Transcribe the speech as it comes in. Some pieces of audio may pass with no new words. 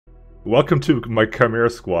Welcome to my Chimera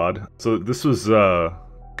squad. So this was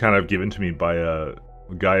kind of given to me by a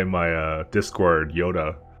guy in my Discord,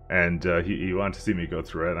 Yoda, and he wanted to see me go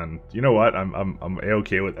through it. And you know what? I'm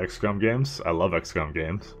a-okay with XCOM games. I love XCOM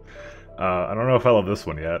games. I don't know if I love this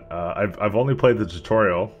one yet. I've only played the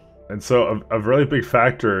tutorial, and so a really big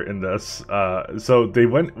factor in this. So they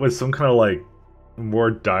went with some kind of like more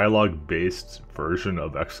dialogue-based version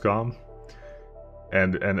of XCOM.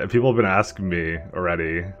 And people have been asking me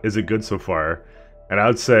already, is it good so far? And I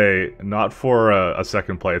would say not for a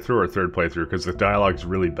second playthrough or a third playthrough, because the dialogue's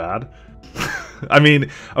really bad. I mean,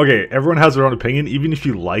 okay, everyone has their own opinion. Even if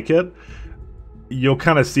you like it, you'll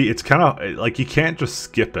kind of see it's kind of like you can't just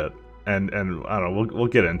skip it. And I don't know, we'll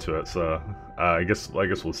get into it. So I guess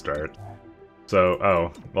we'll start.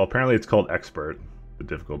 So well, apparently it's called Expert, the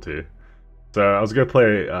difficulty. So I was gonna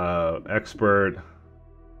play Expert.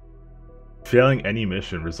 Failing any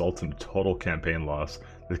mission results in a total campaign loss.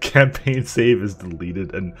 The campaign save is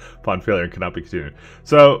deleted and upon failure cannot be continued.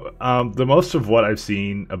 So the most of what I've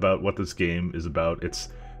seen about what this game is about, it's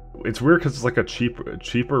weird because it's like a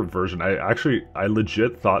cheaper version. I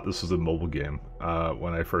legit thought this was a mobile game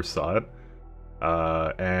when I first saw it,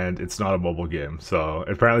 and it's not a mobile game. So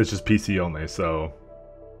apparently it's just PC only. So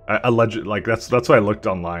that's why I looked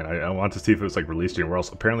online. I wanted to see if it was like released anywhere else.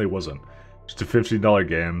 Apparently it wasn't. Just a $15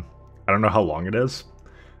 game. I don't know how long it is.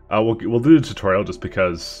 We'll do the tutorial just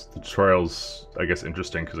because the tutorial's, I guess,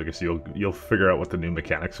 interesting because I guess you'll figure out what the new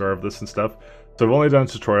mechanics are of this and stuff. So I've only done a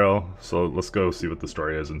tutorial, so let's go see what the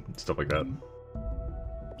story is and stuff like that.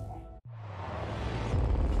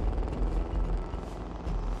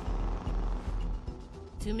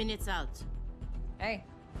 Two minutes out. Hey,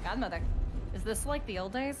 Godmother. Is this like the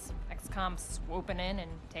old days? XCOM swooping in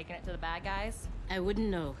and taking it to the bad guys? I wouldn't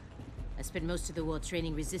know. I spent most of the war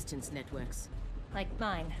training resistance networks. Like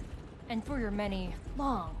mine. And for your many,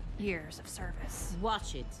 long years of service.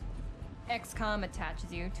 Watch it. XCOM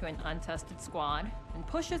attaches you to an untested squad and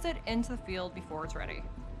pushes it into the field before it's ready.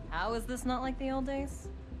 How is this not like the old days?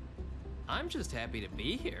 I'm just happy to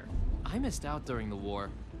be here. I missed out during the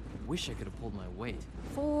war. Wish I could have pulled my weight.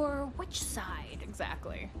 For which side,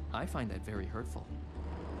 exactly? I find that very hurtful.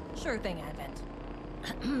 Sure thing,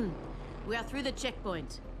 Advent. We are through the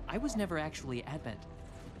checkpoint. I was never actually Advent.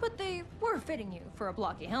 But they were fitting you for a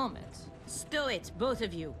blocky helmet. Stow it, both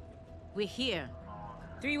of you. We're here.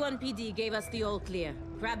 3-1 PD gave us the all clear.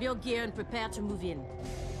 Grab your gear and prepare to move in.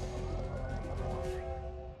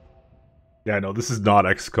 Yeah, no, this is not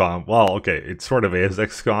XCOM. Well, okay, it sort of is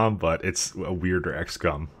XCOM, but it's a weirder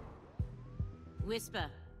XCOM. Whisper,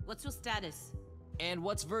 what's your status? And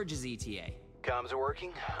what's Verge's ETA? Comms are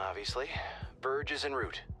working, obviously. Verge is en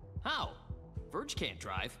route. How? Verge can't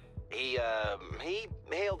drive. He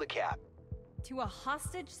hailed the cab. To a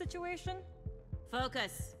hostage situation?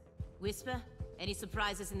 Focus. Whisper, any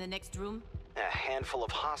surprises in the next room? A handful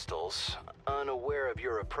of hostiles, unaware of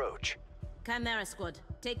your approach. Chimera squad,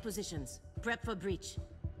 take positions. Prep for breach.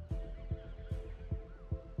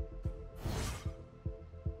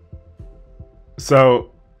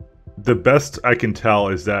 So the best I can tell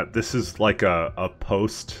is that this is like a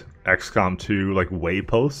post XCOM 2 like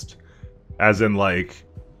waypost. As in, like,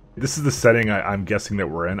 this is the setting I'm guessing that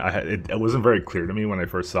we're in. It wasn't very clear to me when I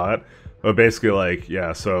first saw it, but basically, like,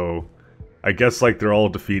 yeah. So, I guess like they're all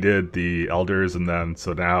defeated, the elders, and then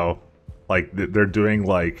so now, like, they're doing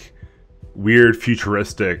like weird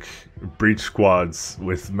futuristic breach squads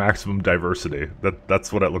with maximum diversity.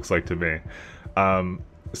 That's what it looks like to me.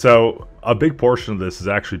 So a big portion of this is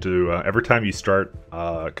actually to every time you start,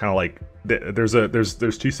 kind of like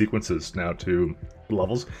there's two sequences now to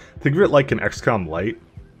levels. Think of it like an XCOM Lite,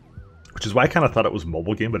 which is why I kind of thought it was a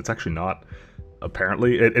mobile game, but it's actually not.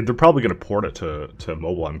 Apparently, they're probably going to port it to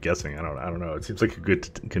mobile. I'm guessing. I don't know. It seems like a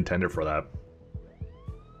good contender for that.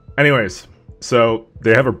 Anyways, so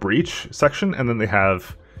they have a breach section, and then they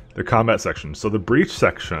have their combat section. So the breach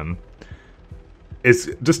section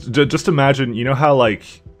is just imagine, you know how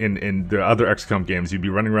like in the other XCOM games you'd be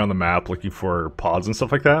running around the map looking for pods and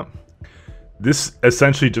stuff like that. This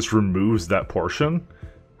essentially just removes that portion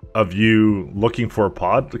of you looking for a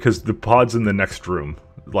pod because the pod's in the next room.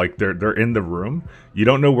 Like they're in the room. You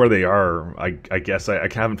don't know where they are. I guess I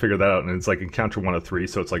haven't figured that out. And it's like encounter 1 of 3,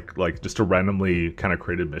 so it's like just a randomly kind of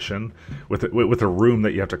created mission with a room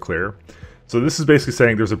that you have to clear. So this is basically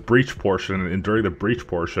saying there's a breach portion, and during the breach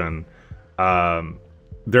portion,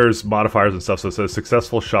 there's modifiers and stuff. So it says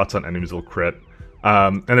successful shots on enemies will crit.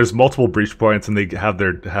 And there's multiple breach points, and they have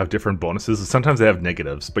different bonuses. And sometimes they have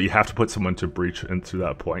negatives, but you have to put someone to breach into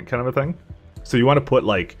that point, kind of a thing. So you want to put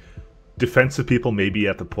like defensive people maybe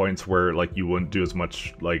at the points where like you wouldn't do as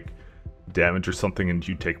much like damage or something and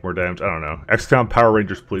you take more damage. I don't know. XCOM Power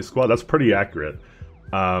Rangers Police Squad. That's pretty accurate.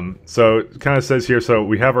 So it kind of says here, so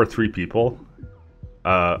we have our 3 people.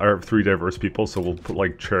 Our 3 diverse people, so we'll put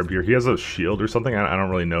like Cherub here. He has a shield or something. I don't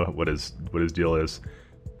really know what his deal is.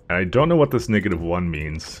 And I don't know what this -1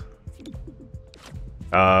 means.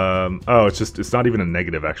 Oh, it's not even a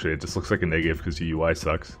negative actually. It just looks like a negative because the UI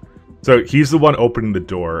sucks. So he's the one opening the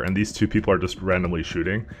door, and these 2 people are just randomly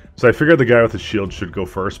shooting. So I figured the guy with the shield should go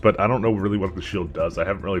first, but I don't know really what the shield does. I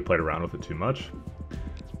haven't really played around with it too much.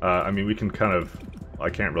 I mean, we can kind of... I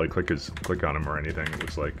can't really click on him or anything, it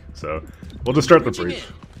looks like. So we'll just start the breach.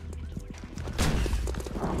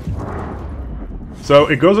 So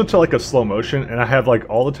it goes into like a slow motion, and I have like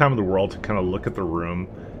all the time in the world to kind of look at the room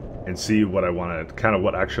and see what I want to, kind of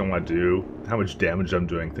what action I want to do, how much damage I'm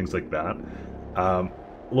doing, things like that. A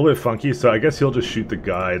little bit funky, so I guess he'll just shoot the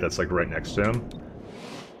guy that's like right next to him.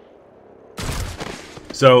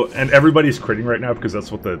 So, and everybody's critting right now because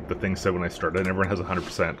that's what the thing said when I started, and everyone has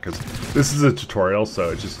 100% because this is a tutorial,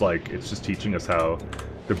 so it's just teaching us how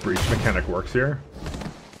the breach mechanic works here.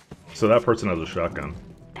 So that person has a shotgun.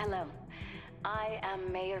 Hello, I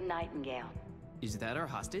am Mayor Nightingale. Is that our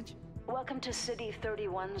hostage? Welcome to City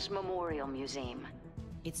 31's Memorial Museum.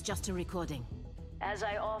 It's just a recording. As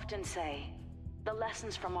I often say, the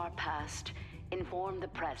lessons from our past inform the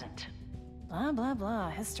present. Blah, blah, blah.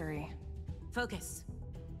 History. Focus.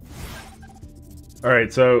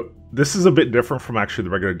 Alright, so this is a bit different from actually the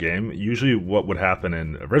regular game. Usually what would happen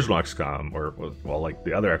in original XCOM, or, well, like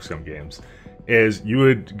the other XCOM games, is you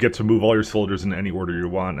would get to move all your soldiers in any order you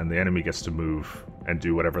want, and the enemy gets to move and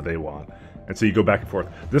do whatever they want. And so you go back and forth.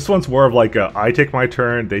 This one's more of like a, I take my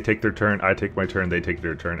turn, they take their turn, I take my turn, they take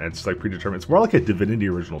their turn, and it's like predetermined. It's more like a Divinity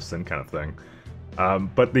Original Sin kind of thing.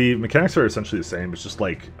 But the mechanics are essentially the same. It's just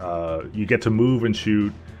like you get to move and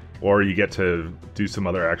shoot, or you get to do some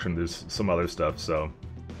other action. There's some other stuff. So,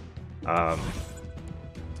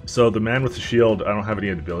 so the man with the shield, I don't have any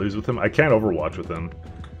abilities with him. I can't Overwatch with him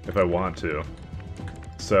if I want to.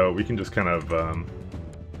 So we can just kind of, I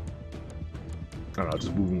don't know,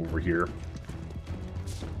 just move him over here.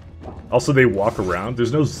 Also, they walk around.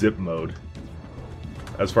 There's no zip mode,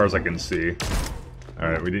 as far as I can see.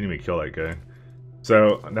 Alright, we didn't even kill that guy.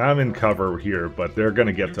 So, now I'm in cover here, but they're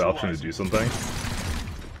gonna get the option to do something.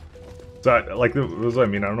 So, like, this is what I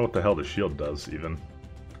mean. I don't know what the hell the shield does, even.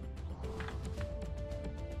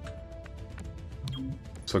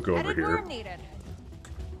 So go over here.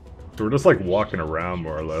 So we're just, like, walking around,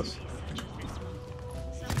 more or less.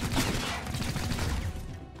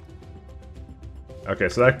 Okay,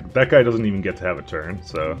 so that guy doesn't even get to have a turn,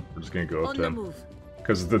 so we're just gonna go up to him.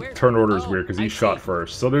 Because the turn order is weird, because he shot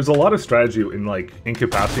first. So there's a lot of strategy in, like,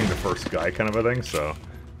 incapacitating the first guy kind of a thing, so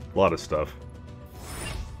a lot of stuff.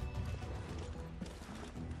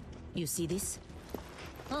 You see this?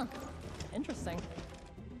 Huh. Interesting.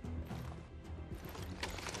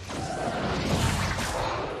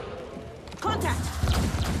 Contact!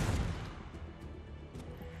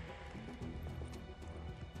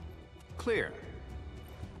 Clear.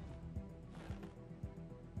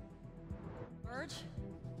 Burge?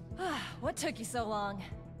 What took you so long?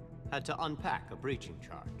 Had to unpack a breaching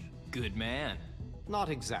charge. Good man. Not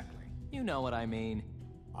exactly. You know what I mean.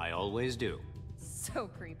 I always do. So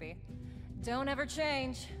creepy. Don't ever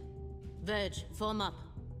change. Verge, form up.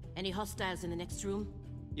 Any hostiles in the next room?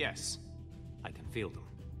 Yes, I can feel them.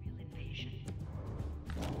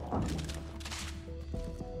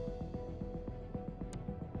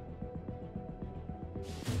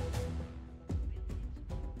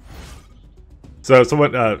 So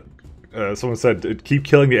someone said, keep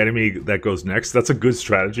killing the enemy that goes next. That's a good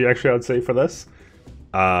strategy, actually, I would say, for this.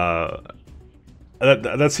 That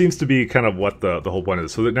seems to be kind of what the whole point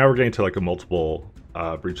is. So that now we're getting to like a multiple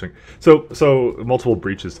breaching. So multiple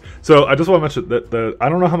breaches. So I just want to mention that I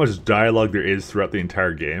don't know how much dialogue there is throughout the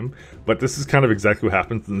entire game, but this is kind of exactly what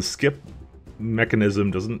happens. And the skip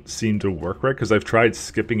mechanism doesn't seem to work right, because I've tried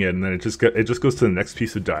skipping it and then it just goes to the next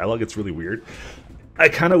piece of dialogue. It's really weird. I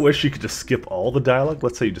kind of wish you could just skip all the dialogue.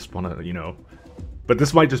 Let's say you just want to, you know, but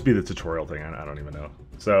this might just be the tutorial thing. I don't even know.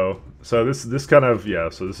 So this kind of, yeah,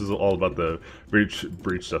 so this is all about the breach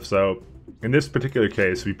stuff. So in this particular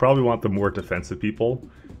case, we probably want the more defensive people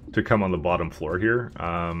to come on the bottom floor here.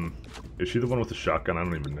 Is she the one with the shotgun? I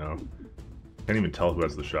don't even know. Can't even tell who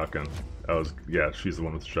has the shotgun. Oh, yeah, she's the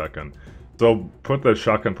one with the shotgun. So put the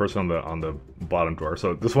shotgun person on the bottom door.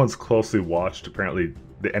 So this one's closely watched. Apparently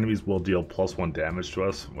the enemies will deal +1 damage to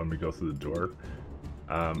us when we go through the door.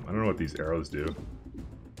 I don't know what these arrows do.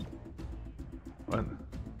 What?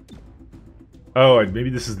 Oh,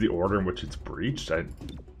 maybe this is the order in which it's breached?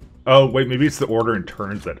 Oh wait, maybe it's the order in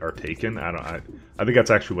turns that are taken. I think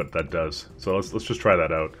that's actually what that does. So let's just try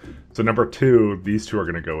that out. So number 2, these 2 are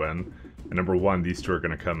going to go in, and number 1, these 2 are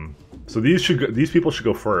going to come. So these people should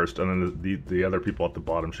go first, and then the other people at the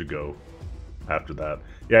bottom should go after that.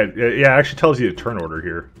 Yeah, it actually tells you a turn order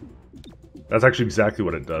here. That's actually exactly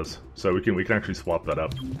what it does. So we can actually swap that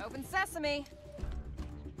up. Open sesame.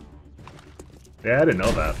 Yeah, I didn't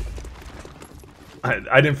know that.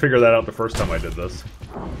 I didn't figure that out the first time I did this.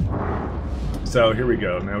 So here we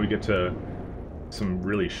go. Now we get to some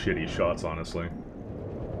really shitty shots, honestly.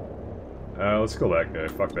 Let's kill that guy.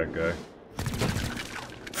 Fuck that guy.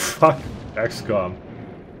 Fuck XCOM.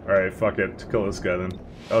 Alright, fuck it. Let's kill this guy then.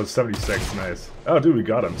 Oh, 76. Nice. Oh, dude, we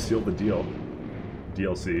got him. Sealed the deal.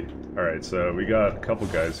 DLC. Alright, so we got a couple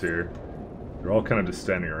guys here. They're all kind of just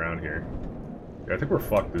standing around here. Yeah, I think we're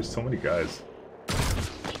fucked. There's so many guys.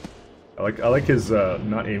 I like his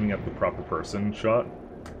not aiming at the proper person shot.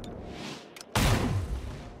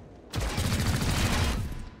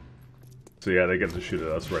 So yeah, they get to shoot at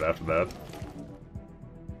us right after that.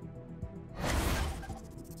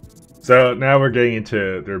 So now we're getting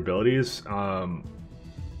into their abilities.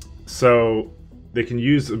 So they can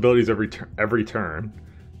use abilities every turn.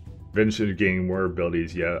 Eventually gaining more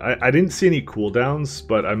abilities. Yeah, I didn't see any cooldowns,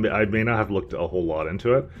 but I may not have looked a whole lot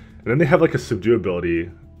into it. And then they have like a subdue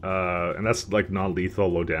ability, and that's like non-lethal,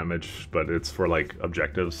 low damage, but it's for like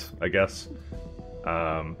objectives, I guess.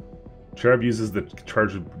 Cherub uses the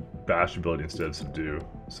charge bash ability instead of subdue,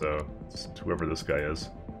 so it's whoever this guy is.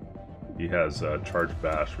 He has charge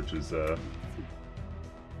bash, which is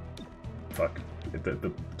fuck.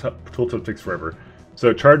 The tooltip takes forever.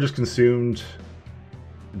 So charge is consumed,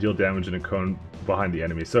 deal damage in a cone behind the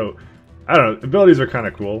enemy. So I don't know. Abilities are kind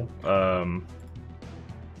of cool.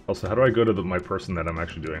 Also, how do I go to my person that I'm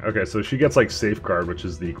actually doing? Okay, so she gets like safeguard, which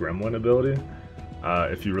is the gremlin ability,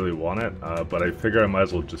 if you really want it. But I figure I might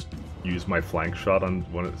as well just use my flank shot on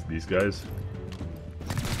one of these guys.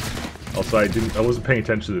 Also, I wasn't paying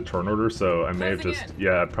attention to the turn order, so I may have just,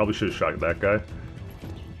 yeah, I probably should have shot that guy.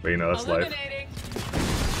 But you know, that's life.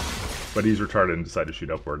 But he's retarded and decided to shoot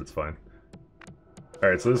upward, it's fine.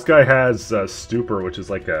 Alright, so this guy has Stupor, which is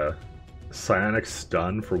like a psionic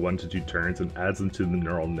stun for 1 to 2 turns and adds them to the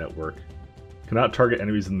neural network. Cannot target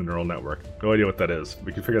enemies in the neural network. No idea what that is.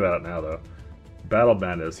 We can figure that out now, though. Battle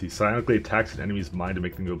Madness. He psionically attacks an enemy's mind to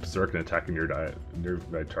make them go berserk and attack a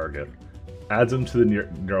nearby target. Adds them to the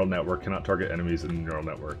neural network. Cannot target enemies in the neural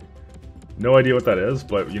network. No idea what that is,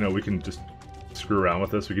 but, you know, we can just screw around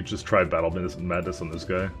with this. We could just try Battle Madness on this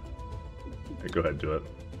guy. Okay, go ahead, do it.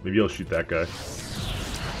 Maybe I'll shoot that guy.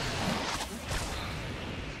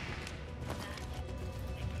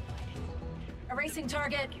 Erasing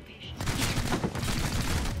target.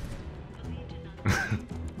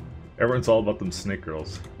 Everyone's all about them snake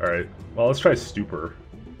girls. Alright, well, let's try Stupor.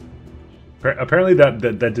 Apparently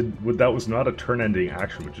that was not a turn-ending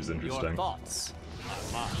action, which is interesting. Your thoughts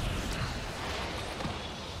are mine.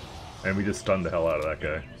 And we just stunned the hell out of that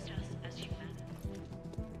guy.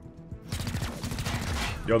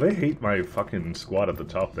 Yo, they hate my fucking squad at the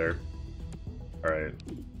top there. Alright,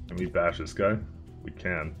 can we bash this guy? We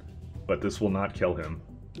can. But this will not kill him.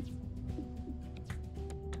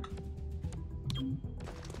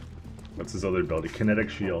 What's his other ability? Kinetic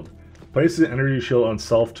Shield. Place an energy shield on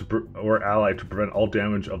self or ally to prevent all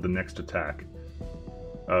damage of the next attack.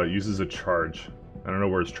 Uses a charge. I don't know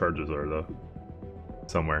where his charges are, though.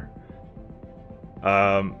 Somewhere.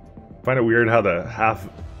 Find it weird how the half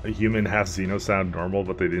human, half Xeno sound normal,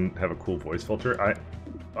 but they didn't have a cool voice filter.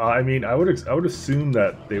 I mean, I would assume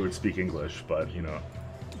that they would speak English, but you know.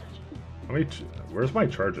 Where's my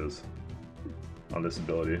charges on this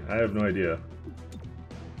ability? I have no idea.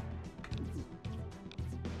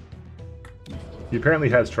 He apparently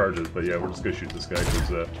has charges, but yeah, we're just gonna shoot this guy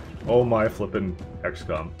because, oh my flippin'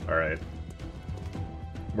 XCOM. Alright.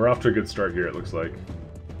 We're off to a good start here, it looks like.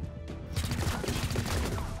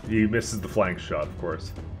 He misses the flank shot, of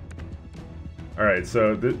course. Alright,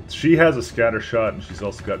 so she has a scatter shot, and she's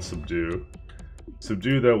also got Subdue.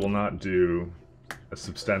 Subdue, though, will not do a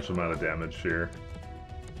substantial amount of damage here.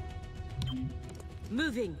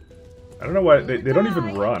 Moving. I don't know why they don't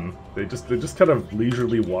even run. They just kind of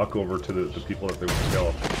leisurely walk over to the people that they want to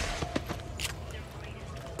kill.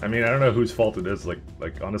 I mean, I don't know whose fault it is. Like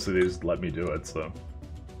honestly, they just let me do it. So.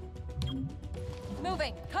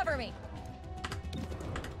 Moving. Cover me.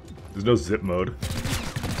 There's no zip mode.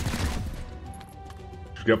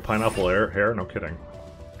 She got pineapple hair? No kidding.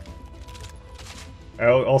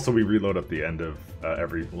 Also, we reload at the end of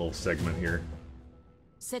every little segment here.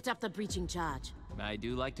 Set up the breaching charge. I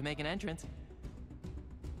do like to make an entrance.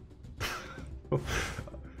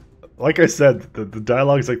 like I said, the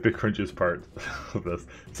dialogue is like the cringiest part of this.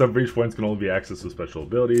 Some breach points can only be accessed with special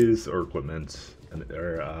abilities or equipment, and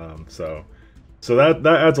so that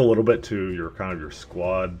adds a little bit to your kind of your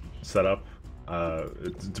squad setup.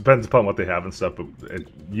 It depends upon what they have and stuff, but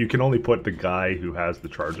you can only put the guy who has the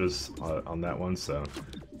charges on that one. So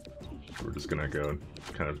we're just gonna go and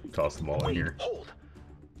kind of toss them all in here. Hold.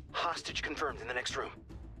 Hostage confirmed in the next room.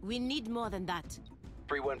 We need more than that.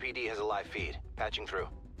 3-1 PD has a live feed. Patching through.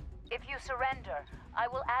 If you surrender, I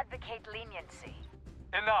will advocate leniency.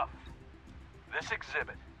 Enough. This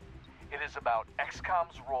exhibit, it is about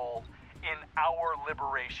XCOM's role in our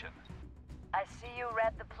liberation. I see you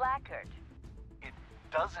read the placard. It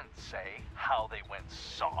doesn't say how they went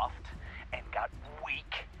soft and got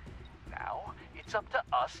weak. Now, it's up to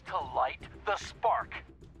us to light the spark.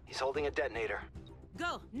 He's holding a detonator.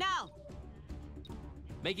 Go, now!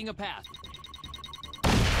 Making a path.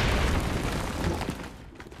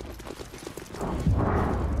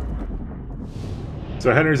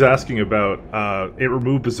 So Henry's asking about it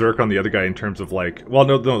removed Berserk on the other guy in terms of like, well,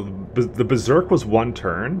 no, the Berserk was one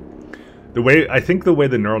turn. I think the way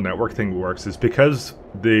the neural network thing works is because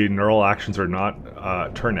the neural actions are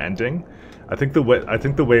not turn ending. I think the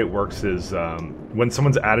way it works is when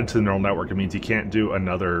someone's added to the neural network, it means you can't do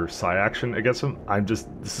another psi action against them.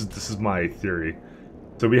 This is my theory.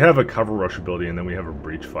 So we have a cover rush ability and then we have a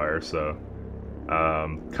breach fire. So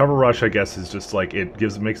cover rush, I guess, is just like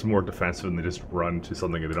makes them more defensive and they just run to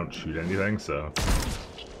something and they don't shoot anything. So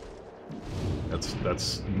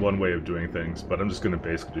that's one way of doing things. But I'm just gonna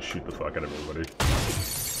basically just shoot the fuck out of everybody.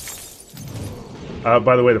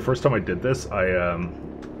 By the way, the first time I did this, I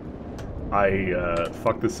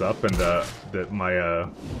fucked this up and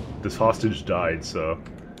this hostage died. So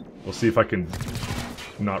we'll see if I can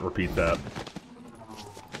not repeat that.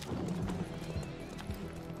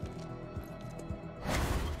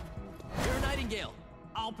 You're a Nightingale.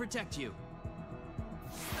 I'll protect you.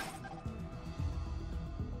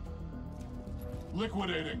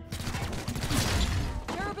 Liquidating.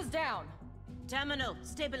 Cherub is down. Terminal,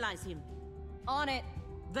 stabilize him. On it.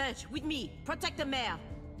 Verge, with me. Protect the mayor.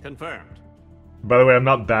 Confirmed. By the way, I'm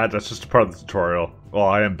not bad. That's just a part of the tutorial. Well,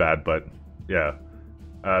 I am bad, but yeah.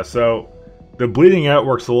 So the bleeding out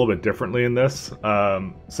works a little bit differently in this.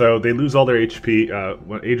 So they lose all their HP.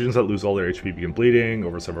 When agents that lose all their HP begin bleeding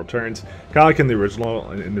over several turns, kind of like in the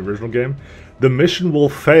original game. The mission will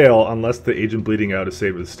fail unless the agent bleeding out is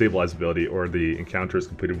saved with stabilize ability or the encounter is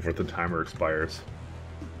completed before the timer expires.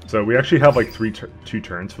 So we actually have like 2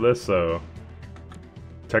 turns for this. So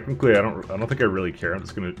technically, I don't think I really care. I'm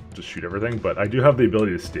just gonna just shoot everything, but I do have the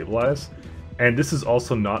ability to stabilize, and this is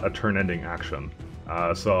also not a turn-ending action.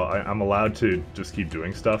 So I'm allowed to just keep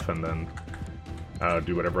doing stuff and then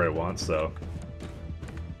do whatever I want. So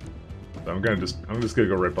I'm just gonna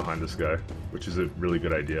go right behind this guy, which is a really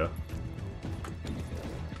good idea.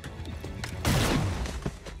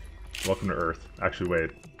 Welcome to Earth. Actually,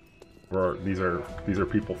 wait. These are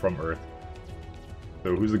people from Earth.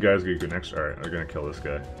 So who's the guy who's gonna go next? Alright, I'm gonna kill this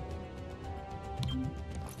guy.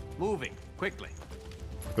 Moving quickly.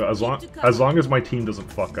 So as long as my team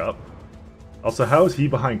doesn't fuck up. Also, how is he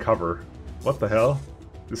behind cover? What the hell?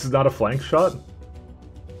 This is not a flank shot?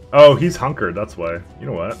 Oh, he's hunkered, that's why. You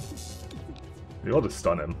know what? Maybe I'll just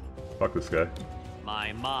stun him. Fuck this guy.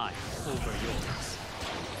 My mind over yours.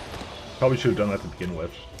 Probably should have done that to begin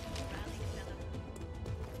with.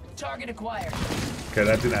 Target acquired. Okay,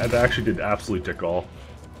 that actually did absolute dick all.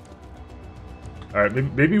 Alright,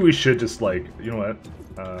 maybe we should just like, you know what?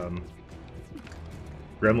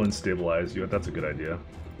 Gremlin stabilize. You know what? That's a good idea.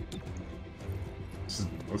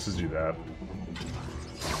 Let's just do that.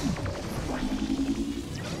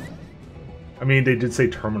 I mean, they did say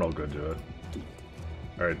terminal go do it.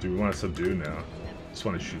 Alright, do we want to subdue? No. Just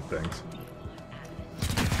want to shoot things.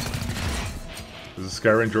 Is the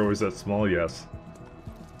Sky Ranger always that small? Yes.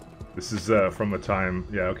 This is from a time...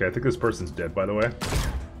 Yeah, okay, I think this person's dead, by the way.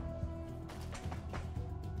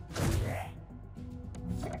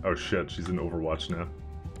 Oh shit, she's in Overwatch now.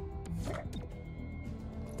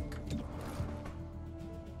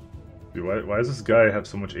 Dude, why does this guy have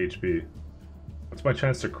so much HP? What's my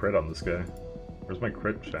chance to crit on this guy? Where's my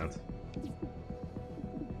crit chance?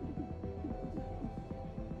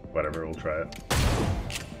 Whatever, we'll try it.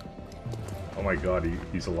 Oh my god,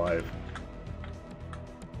 he's alive.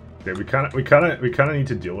 Okay, we kind of need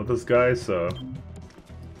to deal with this guy, so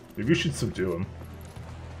maybe we should subdue him.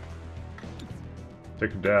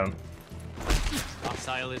 Take him down.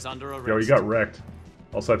 Hostile is under arrest. Yo, he got wrecked.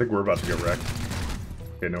 Also, I think we're about to get wrecked.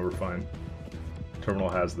 Okay, no, we're fine. Terminal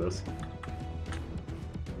has this.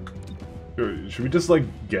 Should we just like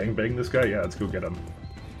gangbang this guy? Yeah, let's go get him.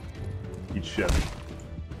 Eat shit.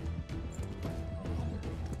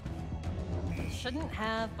 Shouldn't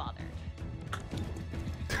have bothered.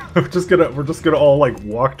 we're just gonna all like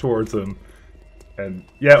walk towards him. And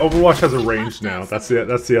yeah, Overwatch has a range now. That's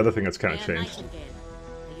the other thing that's kind of changed.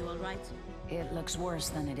 Are you all right? It looks worse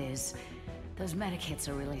than it is. Those medikits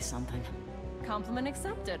are really something. Compliment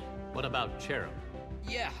accepted. What about Cherub?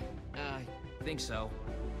 Yeah, I think so.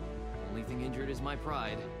 Only thing injured is my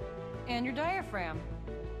pride. And your diaphragm.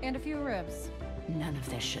 And a few ribs. None of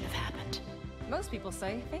this should have happened. Most people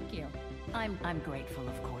say thank you. I'm grateful,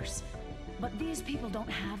 of course. But these people don't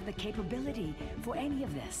have the capability for any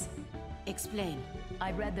of this. Explain.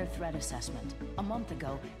 I read their threat assessment. A month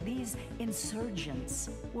ago, these insurgents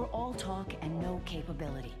were all talk and no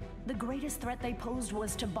capability. The greatest threat they posed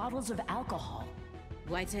was to bottles of alcohol.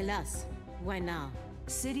 Why tell us? Why now?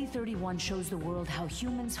 City 31 shows the world how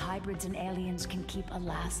humans, hybrids, and aliens can keep a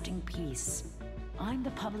lasting peace. I'm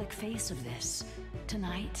the public face of this.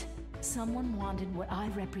 Tonight, someone wanted what I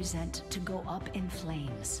represent to go up in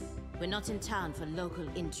flames. We're not in town for local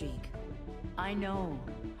intrigue. I know,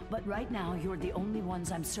 but right now you're the only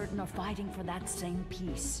ones I'm certain are fighting for that same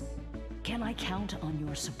peace. Can I count on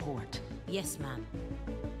your support? Yes, ma'am.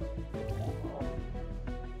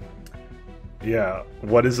 Yeah,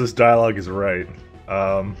 what is this dialogue is right.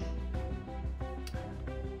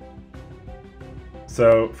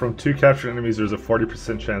 So, from 2 captured enemies, there's a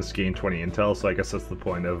 40% chance to gain 20 intel, so I guess that's the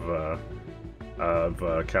point of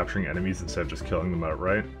capturing enemies instead of just killing them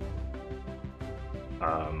outright.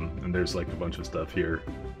 And there's like a bunch of stuff here.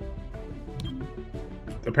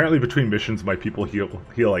 Apparently between missions, my people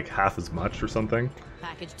heal like half as much or something.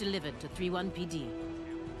 Package delivered to 31 PD.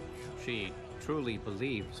 She truly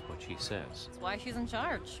believes what she says. That's why she's in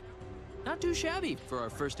charge. Not too shabby for our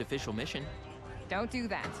first official mission. Don't do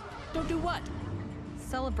that. Don't do what?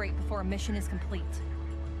 Celebrate before a mission is complete.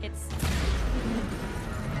 It's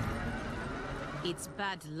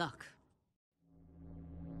bad luck.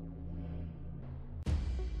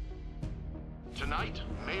 Tonight,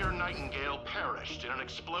 Mayor Nightingale perished in an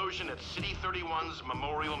explosion at City 31's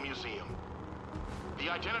Memorial Museum. The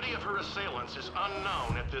identity of her assailants is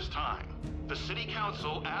unknown at this time. The City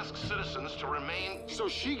Council asks citizens to remain... So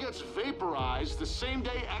she gets vaporized the same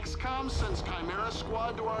day XCOM sends Chimera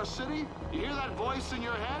Squad to our city? You hear that voice in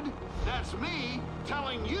your head? That's me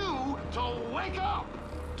telling you to wake up!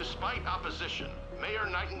 Despite opposition, Mayor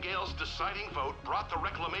Nightingale's deciding vote brought the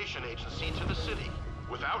Reclamation Agency to the city.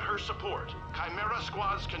 Without her support, Chimera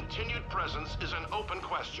Squad's continued presence is an open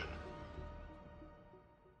question.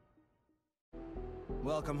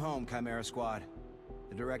 Welcome home, Chimera Squad.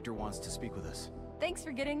 The director wants to speak with us. thanks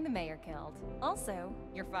for getting the mayor killed. Also,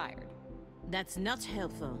 you're fired. That's not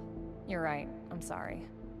helpful. You're right. I'm sorry.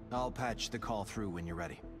 I'll patch the call through when you're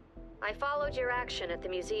ready. I followed your action at the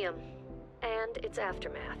museum, and its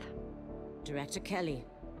aftermath. Director Kelly,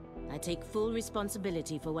 I take full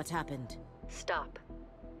responsibility for what happened. Stop.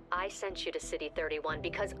 I sent you to City 31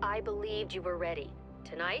 because I believed you were ready.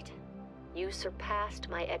 Tonight, you surpassed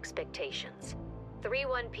my expectations.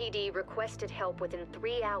 3-1 PD requested help within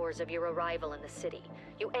 3 hours of your arrival in the city.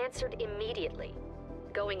 You answered immediately.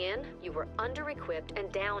 Going in, you were under-equipped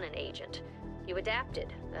and down an agent. You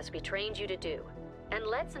adapted, as we trained you to do. And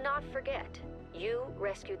let's not forget, you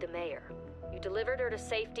rescued the mayor. You delivered her to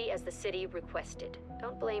safety as the city requested.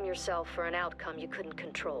 Don't blame yourself for an outcome you couldn't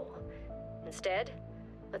control. Instead,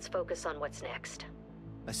 let's focus on what's next.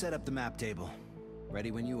 I set up the map table.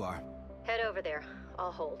 Ready when you are. Head over there.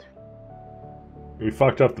 I'll hold. We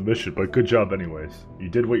fucked up the mission, but good job anyways. You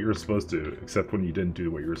did what you were supposed to, except when you didn't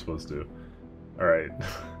do what you were supposed to. Alright.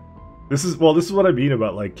 This is what I mean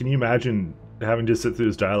about, like, can you imagine having to sit through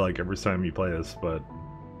this dialogue every time you play this, but...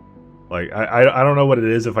 Like, I don't know what it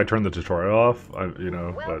is if I turn the tutorial off,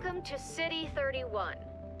 Welcome to City 31.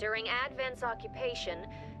 During Advent's occupation,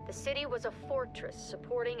 the city was a fortress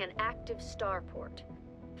supporting an active starport.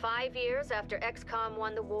 5 years after XCOM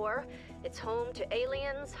won the war, it's home to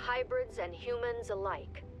aliens, hybrids, and humans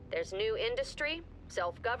alike. There's new industry,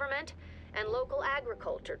 self-government, and local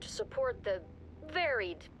agriculture to support the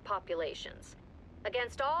varied populations.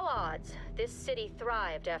 Against all odds, this city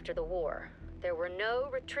thrived after the war. There were no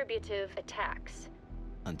retributive attacks.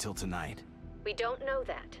 Until tonight. We don't know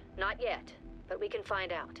that. Not yet. But we can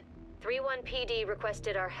find out. 3-1 PD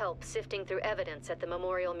requested our help sifting through evidence at the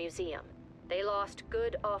Memorial Museum. They lost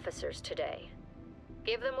good officers today.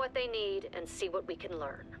 Give them what they need and see what we can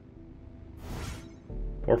learn.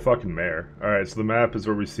 Poor fucking mayor. Alright, so the map is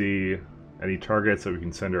where we see any targets that we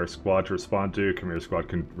can send our squad to respond to. Chimera Squad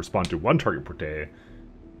can respond to 1 target per day,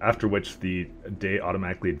 after which the day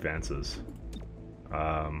automatically advances.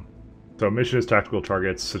 So mission is tactical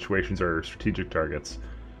targets, situations are strategic targets.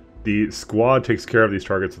 The squad takes care of these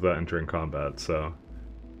targets without entering combat, so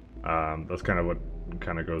that's kind of what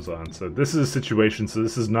kind of goes on. So this is a situation, so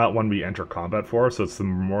this is not one we enter combat for, so it's the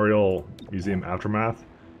Memorial Museum Aftermath.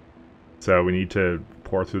 So we need to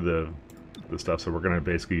pour through the stuff, so we're going to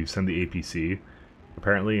basically send the APC,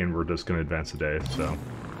 apparently, and we're just going to advance the day, so.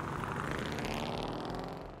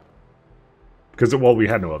 Because, well, we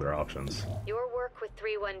had no other options. Your work with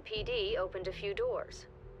 3-1 PD opened a few doors.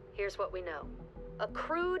 Here's what we know. A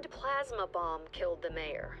crude plasma bomb killed the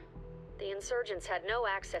mayor. The insurgents had no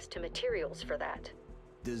access to materials for that.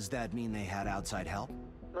 Does that mean they had outside help?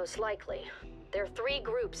 Most likely. There are 3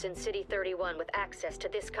 groups in City 31 with access to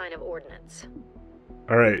this kind of ordnance.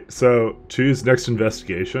 Alright, so choose next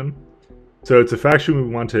investigation. So it's a faction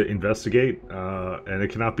we want to investigate, and it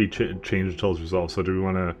cannot be changed until it's resolved. So do we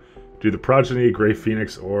want to do the Progeny, Grey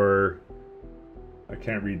Phoenix, or... I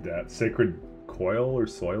can't read that. Sacred Coil or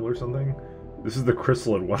Soil or something? This is the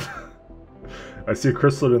Chrysalid one. I see a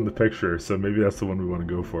Chrysalid in the picture, so maybe that's the one we want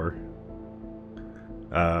to go for.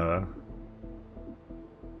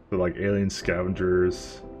 So like Alien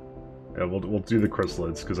Scavengers. Yeah, we'll do the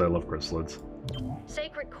Chrysalids, because I love Chrysalids.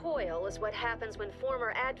 Sacred Coil is what happens when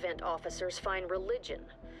former Advent officers find religion,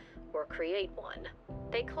 or create one.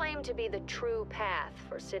 They claim to be the true path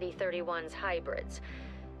for City 31's hybrids,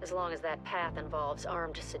 as long as that path involves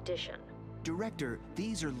armed sedition. Director,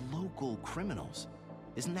 these are local criminals.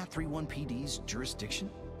 Isn't that 3-1 PD's jurisdiction?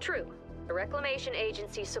 True. The Reclamation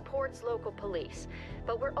Agency supports local police,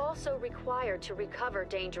 but we're also required to recover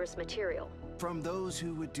dangerous material. From those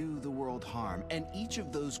who would do the world harm, and each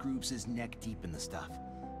of those groups is neck deep in the stuff.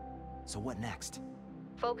 So what next?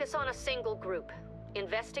 Focus on a single group.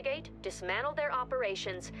 Investigate, dismantle their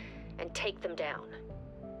operations, and take them down.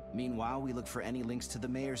 Meanwhile, we look for any links to the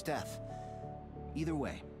mayor's death. Either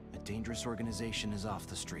way, a dangerous organization is off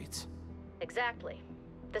the streets. Exactly.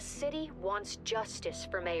 The city wants justice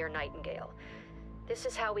for Mayor Nightingale. This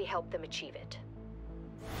is how we help them achieve it.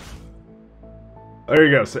 There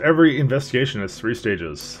you go. So every investigation has 3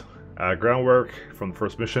 stages. Groundwork from the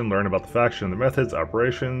first mission, learn about the faction and the methods,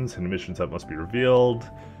 operations, and missions that must be revealed.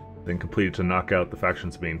 Then completed to knock out the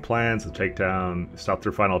faction's main plans, the takedown, stop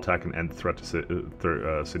their final attack, and end the threat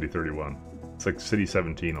to City 31. It's like City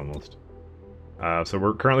 17 almost. So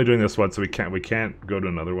we're currently doing this one, so we can't go to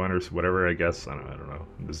another one or whatever. I guess I don't know.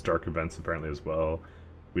 There's dark events apparently as well.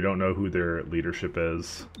 We don't know who their leadership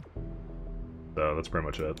is. So that's pretty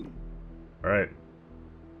much it. All right.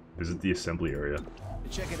 Visit the assembly area.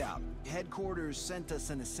 Check it out. Headquarters sent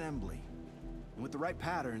us an assembly, and with the right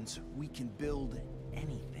patterns, we can build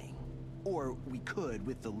anything. Or we could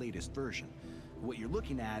with the latest version. What you're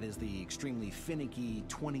looking at is the extremely finicky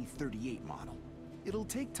 2038 model. It'll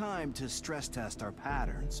take time to stress test our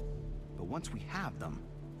patterns, but once we have them,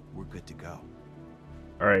 we're good to go.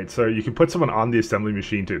 Alright, so you can put someone on the assembly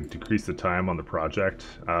machine to decrease the time on the project.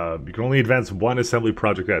 You can only advance one assembly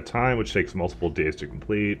project at a time, which takes multiple days to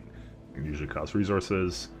complete. It can usually cost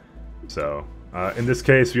resources. So, in this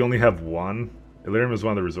case, we only have one. Illyrium is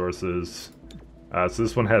one of the resources. So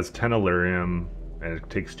this one has 10 Illyrium, and it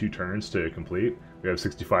takes 2 turns to complete. We have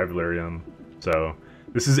 65 Illyrium, so...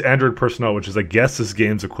 This is Android personnel, which is, I guess, this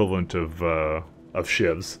game's equivalent of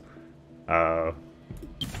shivs. It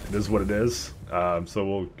is what it is. So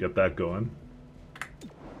we'll get that going.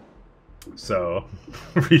 So,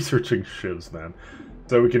 researching shivs, man.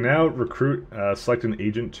 So we can now recruit, select an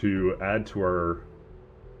agent to add to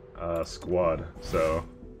our squad. So,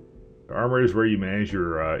 armor is where you manage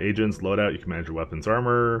your agents. Loadout, you can manage your weapons,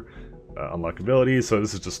 armor, unlock abilities. So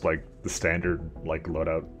this is just like the standard, like,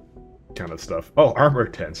 loadout kind of stuff. Oh, armor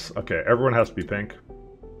tents. Okay, everyone has to be pink.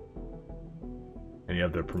 And you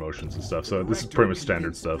have the promotions and stuff. So this is pretty much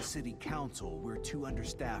standard stuff. The city council, we're too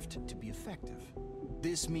understaffed to be effective.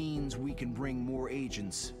 This means we can bring more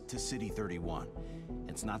agents to City 31.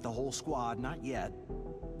 It's not the whole squad, not yet,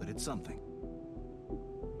 but it's something.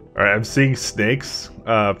 Alright, I'm seeing snakes.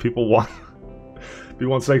 People want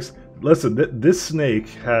snakes. Listen, this snake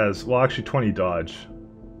has, well, actually 20 dodge,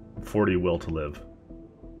 40 will to live,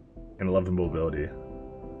 and 11 mobility.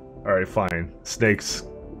 Alright, fine. Snakes.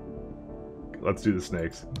 Let's do the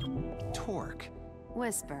snakes. Torque.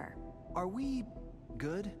 Whisper. Are we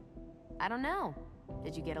good? I don't know.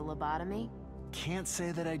 Did you get a lobotomy? Can't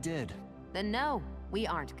say that I did. Then no, we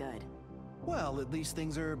aren't good. Well, at least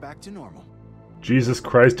things are back to normal. Jesus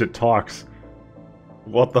Christ, it talks.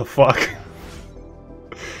 What the fuck?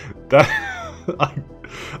 That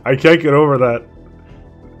I can't get over that.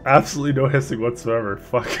 Absolutely no hissing whatsoever.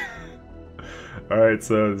 Fuck. Alright,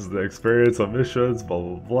 so this is the experience on missions, blah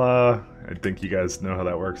blah blah. I think you guys know how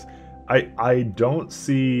that works. I don't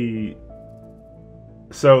see.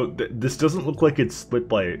 So this doesn't look like it's split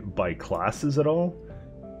by classes at all.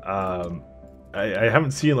 I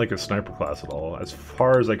haven't seen like a sniper class at all, as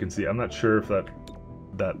far as I can see. I'm not sure if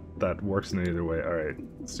that works in any other way. All right,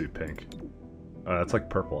 let's do pink. It's like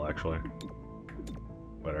purple actually.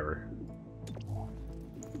 Whatever.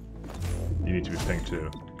 You need to be pink too.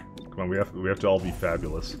 Come on, we have to all be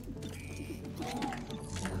fabulous.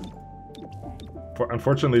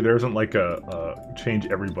 Unfortunately, there isn't like a change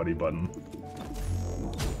everybody button.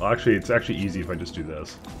 Well, actually, it's actually easy if I just do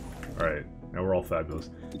this. All right, now we're all fabulous.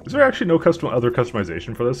 Is there actually no other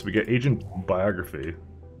customization for this? We get agent biography,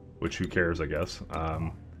 which who cares, I guess.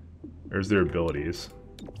 There's their abilities,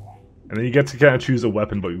 and then you get to kind of choose a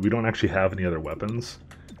weapon, but we don't actually have any other weapons,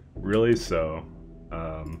 really. So,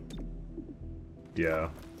 yeah.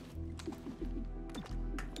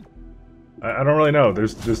 I don't really know.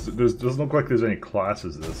 Doesn't look like there's any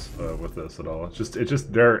classes with this at all. It's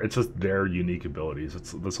just their unique abilities.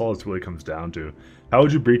 That's all it really comes down to. How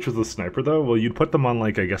would you breach with a sniper though? Well, you'd put them on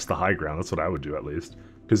like I guess the high ground. That's what I would do at least,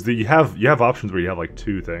 because you have options where you have like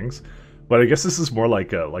 2 things, but I guess this is more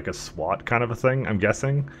like a SWAT kind of a thing. I'm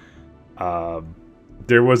guessing.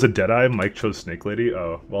 There was a Deadeye. Mike chose Snake Lady.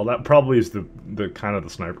 Oh, well, that probably is the kind of the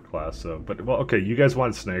sniper class. So, but well, okay, you guys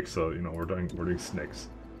wanted snakes, so you know we're doing snakes.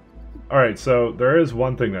 Alright, so there is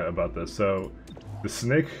one thing about this. So the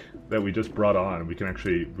snake that we just brought on, we can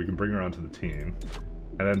bring her onto the team.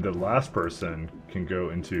 And then the last person can go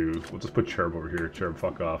into, we'll just put Cherub over here. Cherub,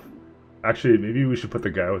 fuck off. Actually, maybe we should put the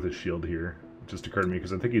guy with his shield here. It just occurred to me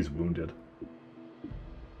because I think he's wounded.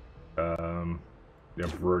 Yeah,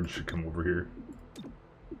 Verge should come over here.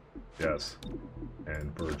 Yes.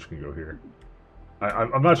 And Verge can go here.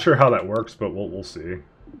 I'm not sure how that works, but we'll see.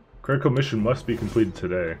 Critical mission must be completed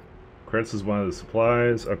today. Credits is one of the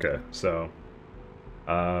supplies. Okay, so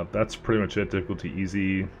that's pretty much it. Difficulty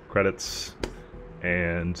easy, credits,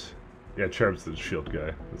 and yeah, Cherub's the shield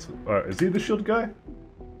guy. Is he the shield guy?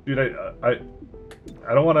 Dude, I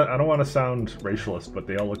don't want to sound racialist, but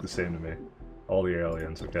they all look the same to me. All the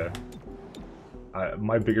aliens, okay.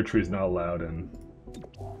 My bigotry is not allowed in.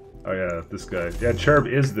 Oh yeah, this guy. Yeah, Cherub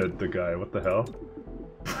is the guy. What the hell?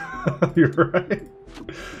 You're right.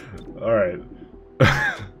 All right.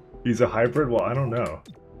 He's a hybrid? Well, I don't know.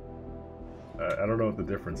 I don't know what the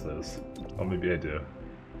difference is. Oh, maybe I do.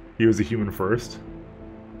 He was a human first?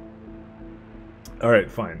 Alright,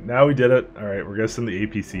 fine. Now we did it. Alright, we're gonna send the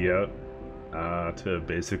APC out to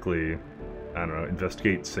basically, I don't know,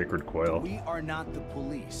 investigate Sacred Coil. We are not the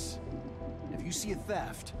police. If you see a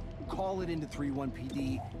theft, call it into 3-1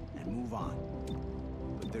 PD and move on.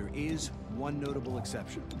 But there is one notable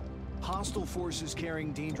exception. Hostile forces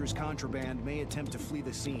carrying dangerous contraband may attempt to flee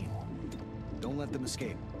the scene. Don't let them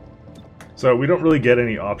escape. So we don't really get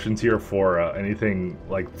any options here for anything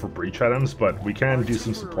like for breach items, but we can do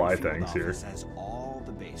some supply things here. Has all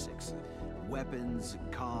the basics: weapons,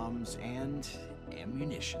 comms, and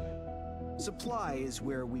ammunition. Supply is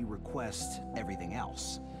where we request everything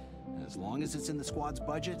else. As long as it's in the squad's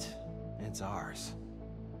budget, it's ours.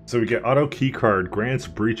 So we get auto keycard, grants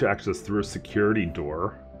breach access through a security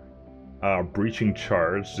door. Breaching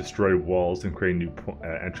charge, destroy walls and create a new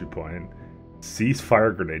entry point. Seize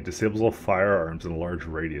fire grenade, disables all firearms in a large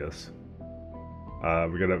radius.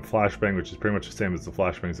 We got a flashbang, which is pretty much the same as the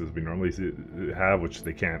flashbangs as we normally have, which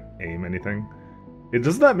they can't aim anything.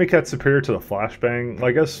 Doesn't that make that superior to the flashbang? Well,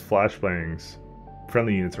 I guess flashbangs,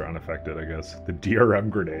 friendly units are unaffected, I guess. The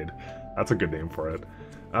DRM grenade, that's a good name for it.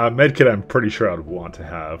 Medkit I'm pretty sure I'd want to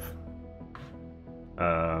have.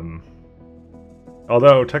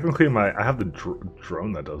 Although, technically, I have the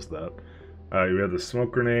drone that does that. We have the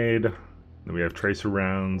smoke grenade, then we have tracer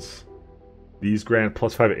rounds. These grant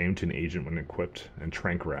 +5 aim to an agent when equipped, and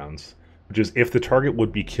tranq rounds. Which is, if the target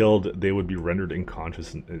would be killed, they would be rendered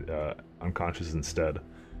unconscious instead.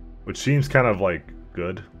 Which seems kind of, like,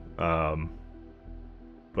 good. But,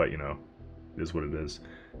 you know, it is what it is.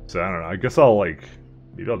 So, I don't know, I guess I'll, like,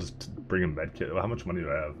 maybe I'll just bring a medkit. How much money do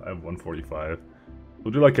I have? I have 145.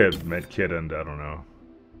 We'll do like a med kit and I don't know.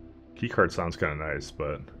 Keycard sounds kind of nice,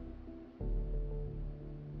 but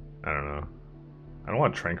I don't know. I don't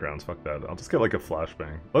want tranq rounds. Fuck that. I'll just get like a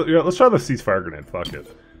flashbang. Yeah, let's try the seize fire grenade. Fuck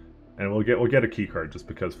it, and we'll get a keycard just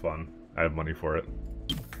because fun. I have money for it.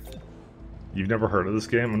 You've never heard of this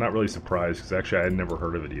game? I'm not really surprised because actually I had never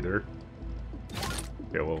heard of it either.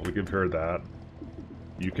 Okay, well we'll give her that.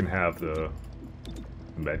 You can have the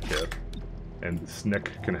med kit, and Snick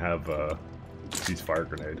can have seize fire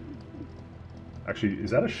grenade. Actually,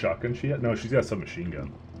 is that a shotgun she had? No, she's got a submachine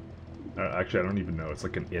gun. Actually, I don't even know. It's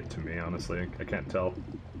like an it to me, honestly. I can't tell.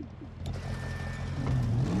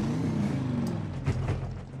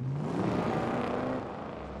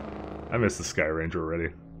 I missed the Sky Ranger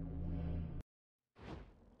already.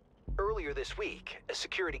 Earlier this week, a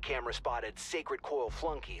security camera spotted Sacred Coil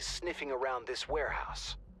flunkies sniffing around this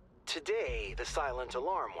warehouse. Today, the silent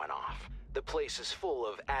alarm went off. The place is full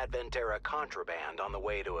of Advent-era contraband on the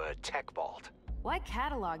way to a tech vault. Why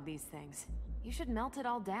catalog these things? You should melt it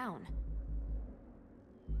all down.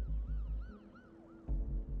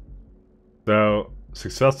 So,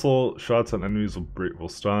 successful shots on enemies will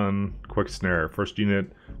stun. Quick snare. First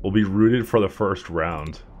unit will be rooted for the first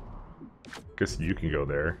round. Guess you can go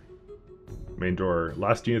there. Main door.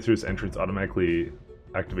 Last unit through its entrance automatically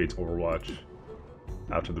activates Overwatch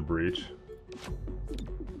after the breach.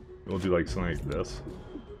 We'll do like something like this.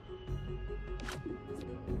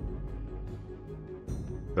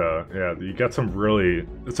 So yeah, you got some really.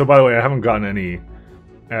 So by the way, I haven't gotten any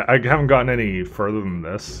further than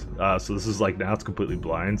this. So this is like now it's completely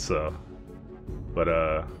blind. So, but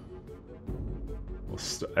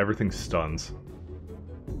everything stuns.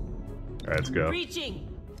 All right, let's go. Reaching.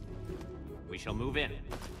 We shall move in.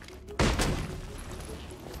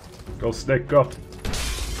 Go Snake, go.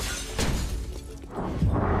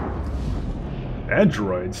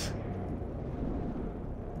 Androids.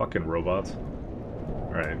 Fucking robots.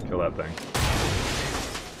 Alright, kill that thing.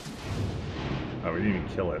 Oh, we didn't even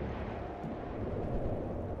kill it.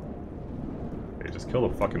 Hey, just kill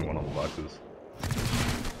the fucking one on the boxes.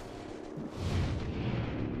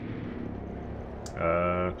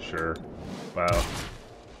 Sure. Wow.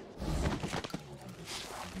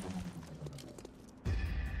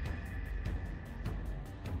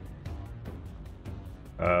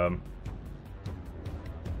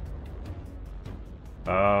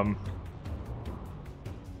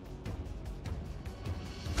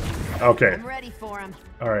 Okay. I'm ready for him.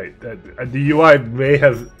 All right. The UI may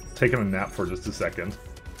have taken a nap for just a second.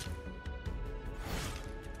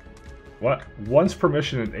 What? Once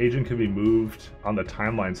permission, an agent can be moved on the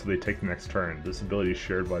timeline so they take the next turn. This ability is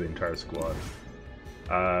shared by the entire squad.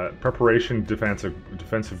 Preparation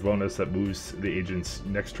defensive bonus that moves the agent's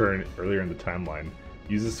next turn earlier in the timeline.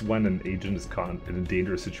 Use this when an agent is caught in a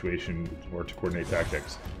dangerous situation or to coordinate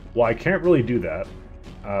tactics. Well, I can't really do that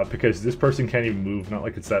because this person can't even move. Not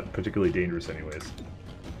like it's that particularly dangerous, anyways.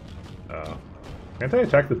 Can't I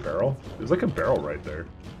attack the barrel? There's like a barrel right there.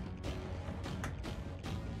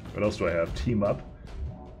 What else do I have? Team up.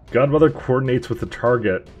 Godmother coordinates with the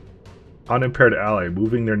target. Unimpaired ally,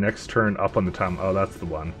 moving their next turn up on the time. Oh, that's the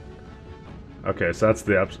one. Okay, so that's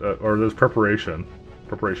the or there's preparation.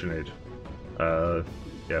 Preparation age.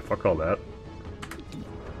 Yeah, fuck all that.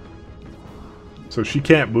 So she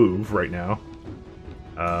can't move right now.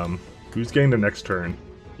 Who's getting the next turn?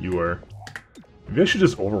 You are. Maybe I should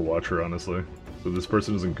just overwatch her, honestly. So this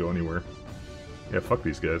person doesn't go anywhere. Yeah, fuck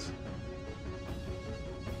these guys.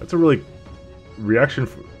 That's a really reaction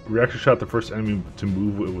shot the first enemy to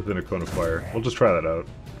move within a cone of fire. We'll just try that out.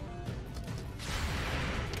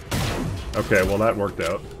 Okay, well that worked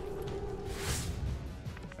out.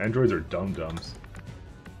 Androids are dum-dums.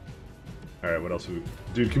 Alright, what else we...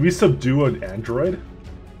 Dude, can we subdue an android?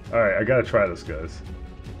 Alright, I gotta try this, guys.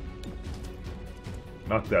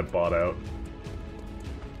 Knock that bot out.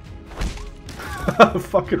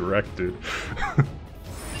 Fucking wrecked, dude.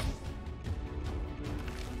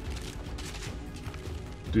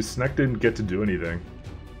 Dude, Sneck didn't get to do anything.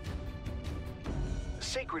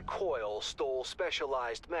 Sacred Coil stole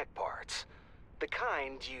specialized mech parts. The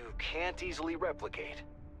kind you can't easily replicate.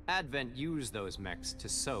 Advent used those mechs to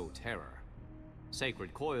sow terror.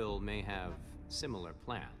 Sacred Coil may have similar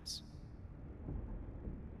plans.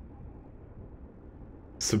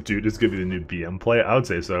 Subdued is gonna be the new BM play? I would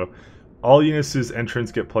say so. All units whose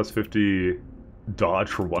entrants get plus 50 dodge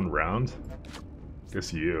for one round.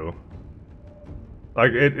 Guess you.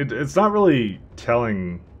 Like it's not really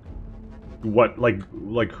telling what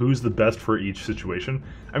like who's the best for each situation.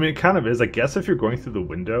 I mean, it kind of is. I guess if you're going through the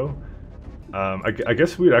window, I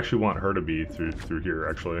guess we'd actually want her to be through here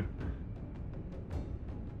actually.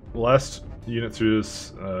 Last unit through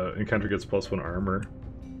this encounter gets +1 armor.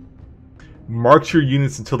 Marks your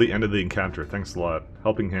units until the end of the encounter. Thanks a lot.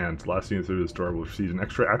 Helping hand. Last unit through this door will receive an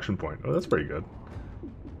extra action point. Oh, that's pretty good.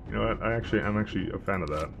 You know what? I'm actually a fan of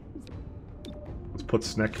that. Let's put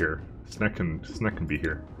Sneck here. Sneck can be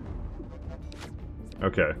here.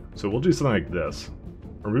 Okay, so we'll do something like this,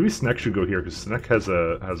 or maybe Sneck should go here because Sneck has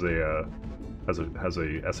a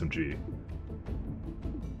SMG.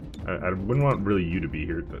 I wouldn't want really you to be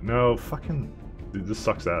here. No, fucking, dude, this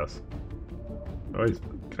sucks ass. Oh,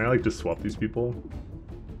 can I like just swap these people?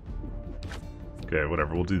 Okay,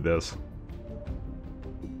 whatever. We'll do this.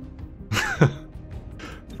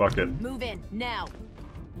 Fuck it. Move in now.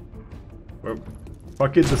 What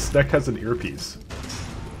Fucking the Sneck has an earpiece.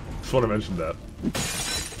 Just want to mention that.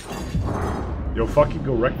 Yo, fucking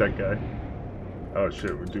go wreck that guy. Oh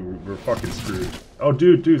shit, we're fucking screwed. Oh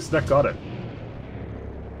dude, Sneck got it.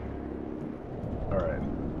 Alright.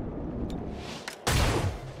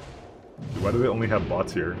 Why do they only have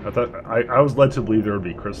bots here? I thought I was led to believe there would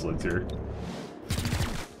be chrysalids here.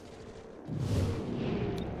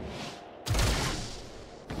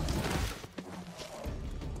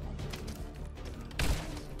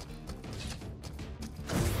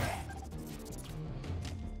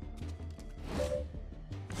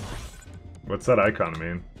 What's that icon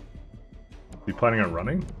mean? You planning on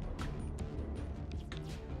running?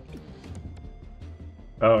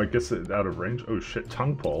 Oh, I guess it's out of range. Oh shit,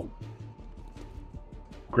 tongue pull.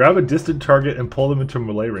 Grab a distant target and pull them into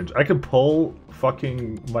melee range. I can pull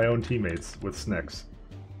fucking my own teammates with Snecks.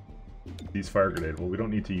 These fire grenade. Well, we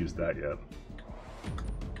don't need to use that yet.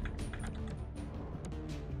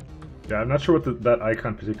 Yeah, I'm not sure what that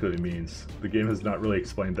icon particularly means. The game has not really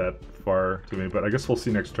explained that far to me, but I guess we'll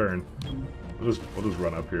see next turn. We'll just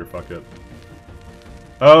run up here, fuck it.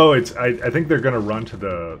 Oh, it's I think they're gonna run to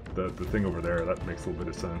the thing over there. That makes a little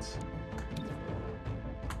bit of sense.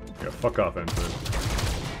 Yeah, fuck off, enter.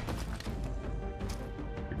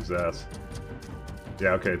 Exas.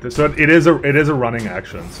 Yeah, okay. So it is a running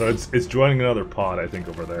action. So it's joining another pod, I think,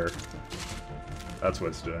 over there. That's what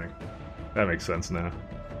it's doing. That makes sense now.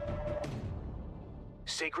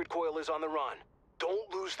 Sacred Coil is on the run.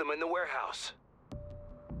 Don't lose them in the warehouse.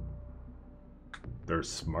 They're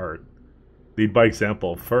smart. Lead by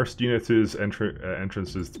example. First unit to his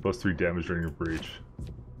entrance is supposed to be damaged during a breach.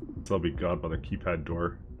 So I'll be got by the keypad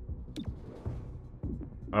door.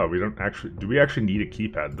 Oh, we don't actually... Do we actually need a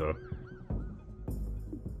keypad, though?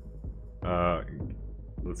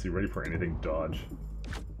 Let's see. Ready for anything. Dodge.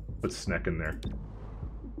 Put Sneck in there.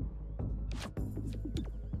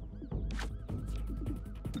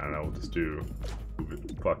 I don't know. We'll just do... Move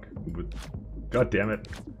it. Fuck. Move it. God damn it.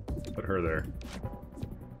 Put her there.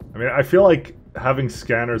 I mean, I feel like having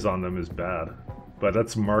scanners on them is bad, but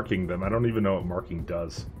that's marking them. I don't even know what marking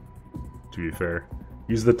does, to be fair.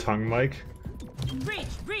 Use the tongue mic. Breach,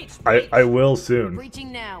 breach, I will soon.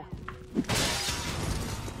 Breaching now.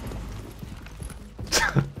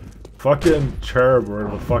 Fucking Cherub,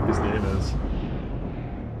 whatever the fuck his name is.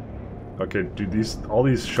 Okay, dude, all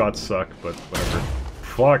these shots suck, but whatever.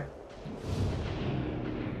 Fuck.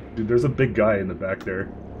 Dude, there's a big guy in the back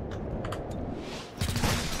there.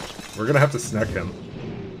 We're gonna have to Sneck him.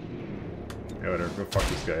 Yeah, whatever, go fuck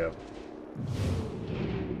this guy up.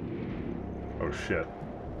 Oh shit.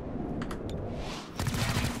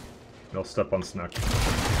 They'll step on Sneck.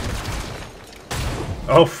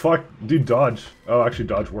 Oh fuck, dude, dodge. Oh, actually,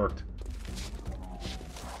 dodge worked.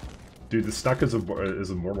 Dude, the Sneck is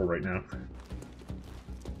immortal right now.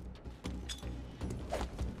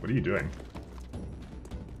 What are you doing?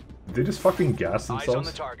 Did they just fucking gas themselves? Eyes on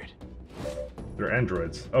the target. They're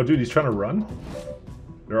androids. Oh, dude, he's trying to run?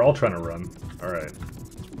 They're all trying to run. Alright.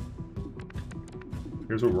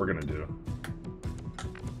 Here's what we're gonna do.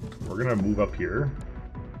 We're gonna move up here.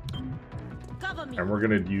 And we're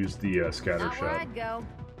gonna use the scatter Not shot. where I'd go.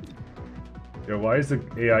 Yo, why is the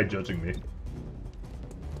AI judging me?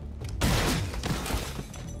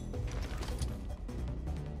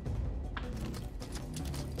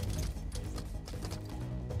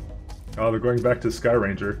 Oh, they're going back to Sky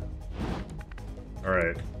Ranger.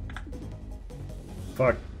 Alright.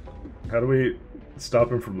 Fuck. How do we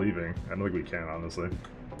stop him from leaving? I don't think we can, honestly.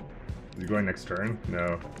 Is he going next turn?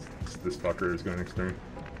 No. This fucker is going next turn.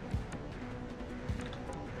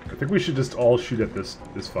 I think we should just all shoot at this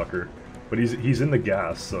fucker. But he's in the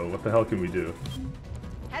gas, so what the hell can we do?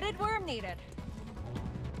 Headed where I'm needed.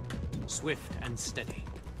 Swift and steady.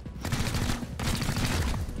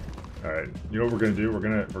 Alright, you know what we're gonna do?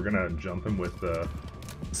 We're gonna jump him with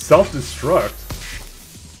self-destruct.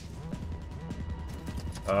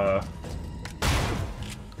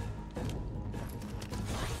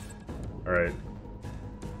 Alright.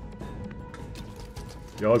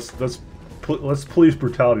 Yeah, let's police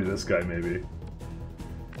brutality this guy maybe.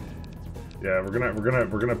 Yeah, we're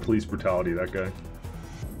gonna police brutality that guy.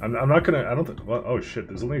 I'm not gonna. I don't think. Well, oh shit!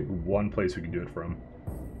 There's only one place we can do it from.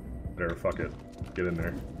 There, fuck it. Get in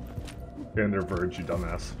there. Get in there, Verge, you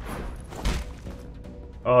dumbass.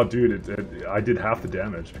 Oh, dude, I did half the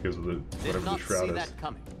damage because of the whatever the shroud is. That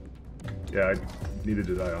coming. Yeah, I needed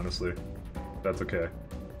to die, honestly. That's okay.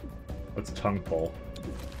 Let's tongue pull.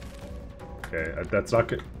 Okay, that's not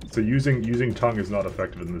good. So using tongue is not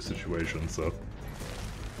effective in this situation. So,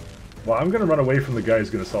 well, I'm gonna run away from the guy who's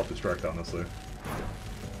gonna self-destruct, honestly.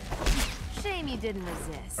 Shame you didn't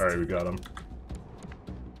resist. All right, we got him.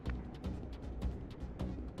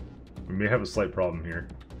 We may have a slight problem here,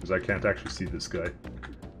 because I can't actually see this guy.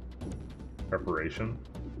 Preparation.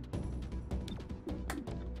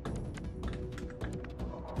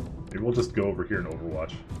 Maybe we'll just go over here and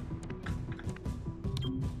Overwatch.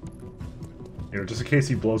 You know, just in case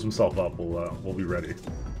he blows himself up, we'll be ready.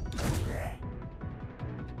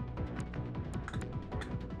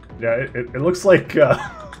 Yeah, it looks like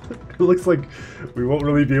it looks like we won't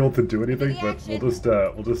really be able to do anything, but we'll just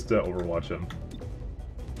Overwatch him.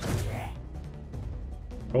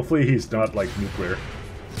 Hopefully he's not like nuclear.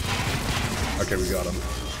 Okay, we got him.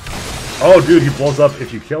 Oh, dude, he blows up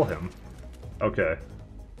if you kill him. Okay,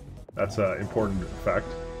 that's an important fact.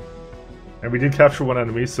 And we did capture one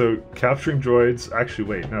enemy, so capturing droids. Actually,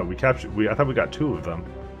 wait, no, I thought we got 2 of them.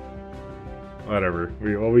 Whatever.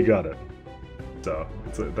 We got it. So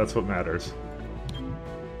that's what matters.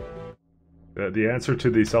 The answer to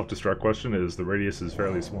the self-destruct question is the radius is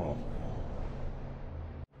fairly small.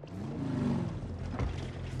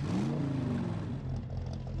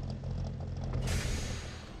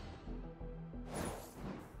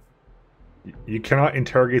 You cannot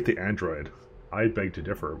interrogate the android. I beg to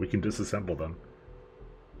differ. We can disassemble them.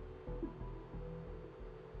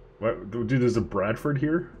 What? Dude, there's a Bradford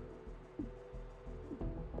here?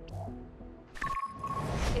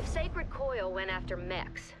 If Sacred Coil went after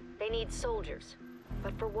mechs, they need soldiers.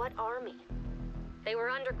 But for what army? They were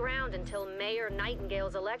underground until Mayor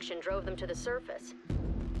Nightingale's election drove them to the surface.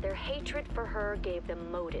 Their hatred for her gave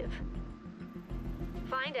them motive.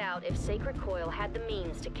 Find out if Sacred Coil had the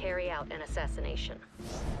means to carry out an assassination.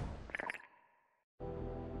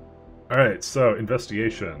 Alright, so,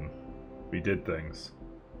 investigation. We did things.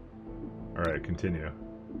 Alright, continue.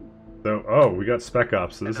 So, oh, we got Spec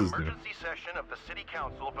Ops, so this is new. An emergency session of the City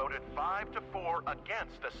Council voted 5-4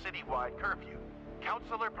 against a citywide curfew.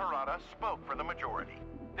 Councilor Parada spoke for the majority.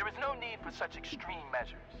 There is no need for such extreme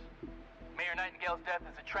measures. Mayor Nightingale's death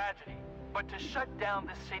is a tragedy, but to shut down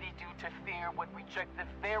the city due to fear would reject the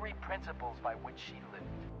very principles by which she lived.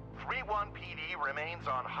 3-1 PD remains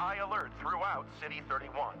on high alert throughout City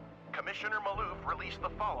 31. Commissioner Maloof released the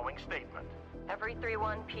following statement. Every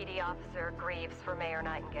 3-1 PD officer grieves for Mayor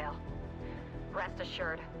Nightingale. Rest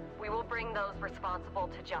assured, we will bring those responsible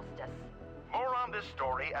to justice. More on this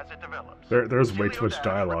story as it develops. There's way too much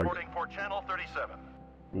dialogue. Reporting for Channel 37.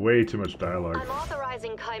 Way too much dialogue. I'm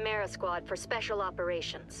authorizing Chimera Squad for special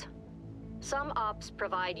operations. Some ops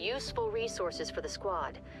provide useful resources for the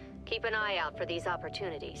squad. Keep an eye out for these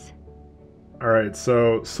opportunities. Alright,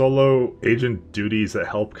 so solo agent duties that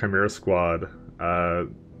help Chimera Squad.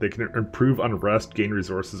 They can improve unrest, gain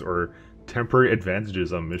resources, or temporary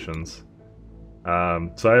advantages on missions.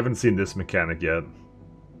 So I haven't seen this mechanic yet.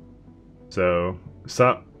 So,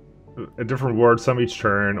 a different reward, some each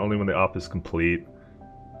turn, only when the op is complete.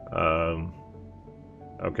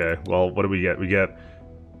 Okay, well, what do we get? We get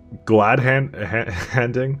glad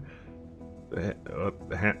handing?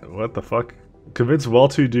 What the fuck? Convince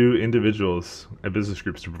well-to-do individuals and business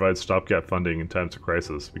groups to provide stopgap funding in times of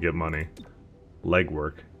crisis. We get money.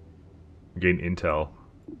 Legwork. We gain intel.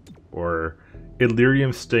 Or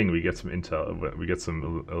Illyrium Sting. We get some intel. We get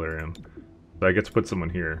some Illyrium. So I get to put someone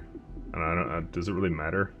here. And I don't. Does it really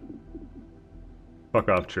matter? Fuck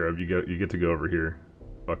off, Cherub. You get to go over here,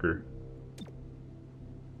 fucker.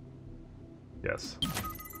 Yes.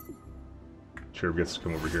 Cherub gets to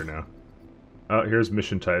come over here now. Here's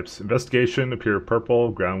mission types. Investigation appear purple,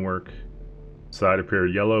 groundwork side appear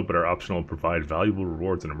yellow, but are optional. Provide valuable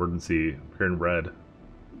rewards in emergency appear in red.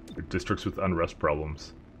 Districts with unrest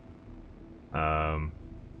problems.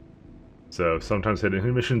 So sometimes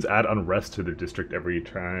hidden missions add unrest to their district every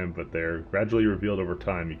time, but they're gradually revealed over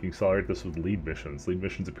time. You can accelerate this with lead missions. Lead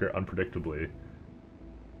missions appear unpredictably.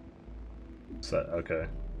 So, okay.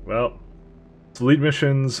 Well, so lead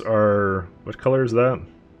missions are... What color is that?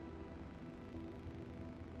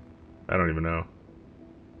 I don't even know.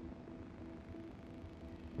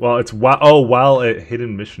 Well, it's while a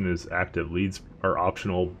hidden mission is active, leads are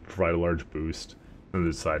optional, provide a large boost, and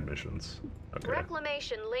there's side missions. Okay.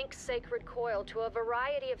 Reclamation links Sacred Coil to a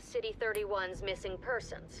variety of City 31's missing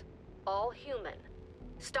persons, all human.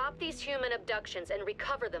 Stop these human abductions and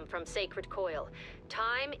recover them from Sacred Coil.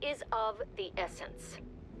 Time is of the essence.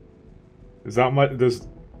 It's not much.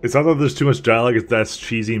 It's not that there's too much dialogue. It's that's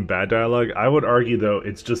cheesy and bad dialogue. I would argue though,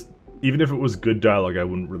 it's just even if it was good dialogue, I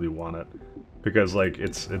wouldn't really want it because like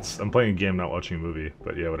it's. I'm playing a game, not watching a movie.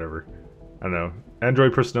 But yeah, whatever. I don't know.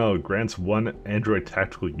 Android personnel grants 1 Android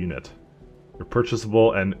tactical unit. They're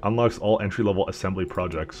purchasable and unlocks all entry-level assembly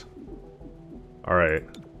projects. Alright.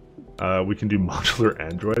 We can do modular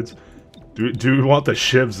androids. Do we want the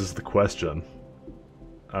shivs is the question.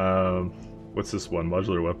 What's this one?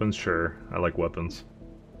 Modular weapons? Sure, I like weapons.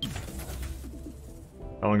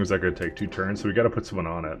 How long is that going to take? 2 turns? So we got to put someone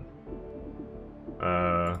on it.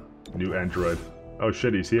 New android. Oh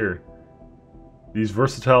shit, he's here. These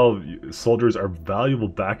versatile soldiers are valuable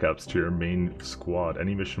backups to your main squad.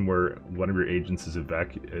 Any mission where one of your agents is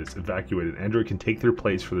evacuated, android can take their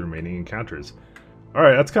place for the remaining encounters. All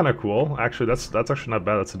right, that's kind of cool. Actually, that's actually not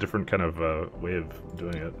bad. That's a different kind of way of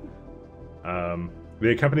doing it.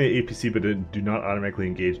 They accompany an APC, but do not automatically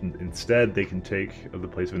engage. Instead, they can take the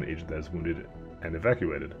place of an agent that is wounded and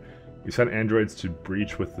evacuated. You send androids to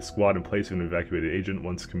breach with the squad in place of an evacuated agent.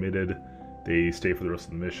 Once committed, they stay for the rest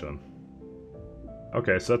of the mission.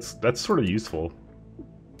 Okay, so that's sort of useful.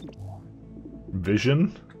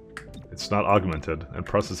 Vision, it's not augmented, and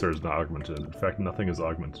processor is not augmented. In fact, nothing is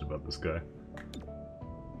augmented about this guy.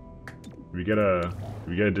 Do we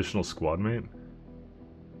get additional squad mate?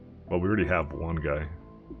 Well, we already have one guy.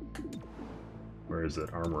 Where is it?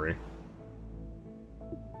 Armory.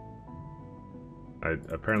 I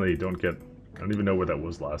apparently don't get... I don't even know where that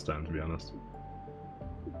was last time, to be honest.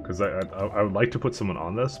 Because I would like to put someone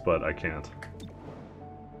on this, but I can't.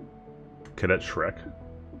 Cadet Shrek.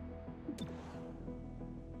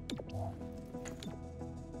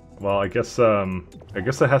 Well, I guess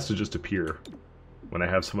that has to just appear when I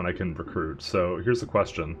have someone I can recruit. So here's the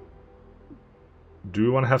question. Do we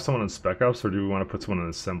want to have someone in Spec Ops, or do we want to put someone in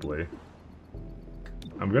Assembly?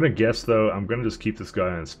 I'm gonna guess, though, I'm gonna just keep this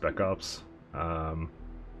guy in Spec Ops.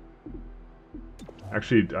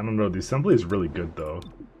 Actually, I don't know, the Assembly is really good, though.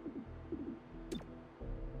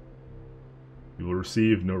 You will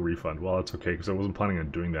receive no refund. Well, that's okay, because I wasn't planning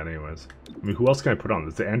on doing that anyways. I mean, who else can I put on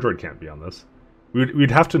this? The android can't be on this.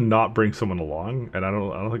 We'd have to not bring someone along, and I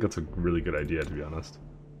don't think that's a really good idea, to be honest.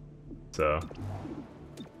 So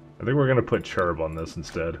I think we're gonna put Cherub on this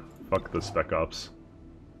instead. Fuck the Spec Ops.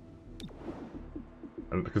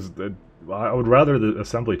 Because I would rather the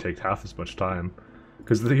Assembly take half as much time.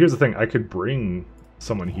 Because here's the thing, I could bring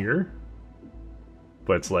someone here,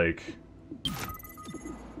 but it's like,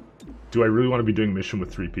 do I really want to be doing mission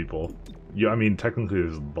with 3 people? Yeah, I mean, technically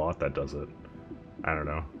there's a bot that does it. I don't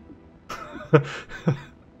know.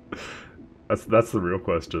 That's the real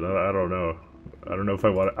question. I don't know. I don't know if I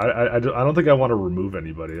want to... I don't think I want to remove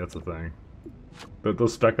anybody, that's the thing.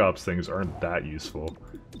 Those Spec Ops things aren't that useful.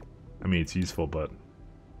 I mean, it's useful, but...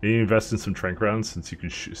 You invest in some trank rounds since you can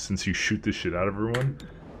since you shoot the shit out of everyone?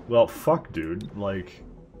 Well, fuck, dude. Like,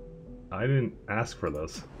 I didn't ask for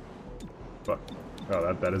this. Fuck.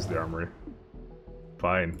 Oh, that is the armory.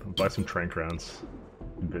 Fine. I'll buy some trank rounds.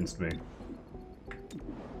 Convinced me.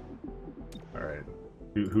 Alright.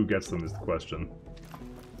 Who gets them is the question.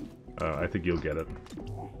 I think you'll get it.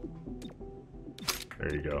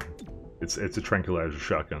 There you go. It's a tranquilizer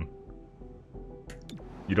shotgun.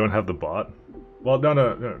 You don't have the bot? Well,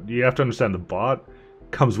 no. You have to understand the bot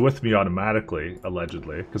comes with me automatically,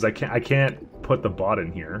 allegedly, because I can't put the bot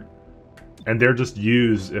in here, and they're just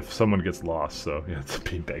used if someone gets lost. So yeah, it's a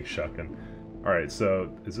beanbag shotgun. All right,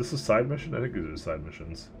 so is this a side mission? I think these are side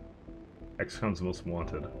missions. XCOM's Most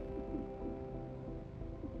Wanted.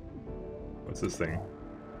 What's this thing?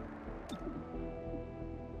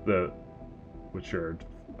 Oh,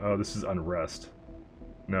 this is unrest.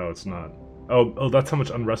 No, it's not. Oh, that's how much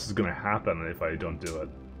unrest is gonna happen if I don't do it.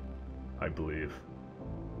 I believe.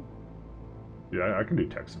 Yeah, I can do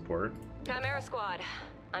tech support. Chimera Squad.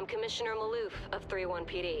 I'm Commissioner Maloof of 3-1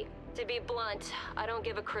 PD. To be blunt, I don't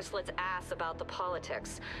give a Chryslet's ass about the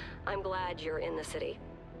politics. I'm glad you're in the city.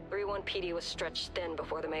 3-1 PD was stretched thin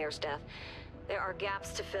before the mayor's death. There are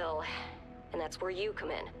gaps to fill, and that's where you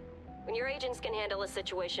come in. When your agents can handle a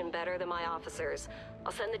situation better than my officers,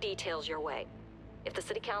 I'll send the details your way. If the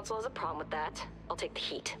city council has a problem with that, I'll take the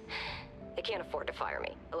heat. They can't afford to fire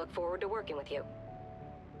me. I look forward to working with you.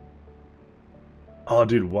 Oh,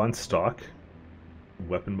 dude, 1 stock?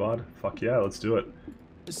 Weapon mod? Fuck yeah, let's do it.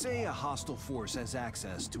 Say a hostile force has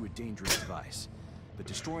access to a dangerous device, but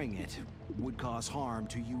destroying it would cause harm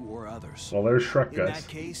to you or others. Well, there's Shrek, guys. In that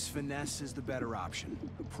case, finesse is the better option.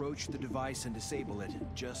 Approach the device and disable it,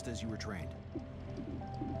 just as you were trained.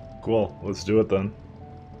 Cool, let's do it then.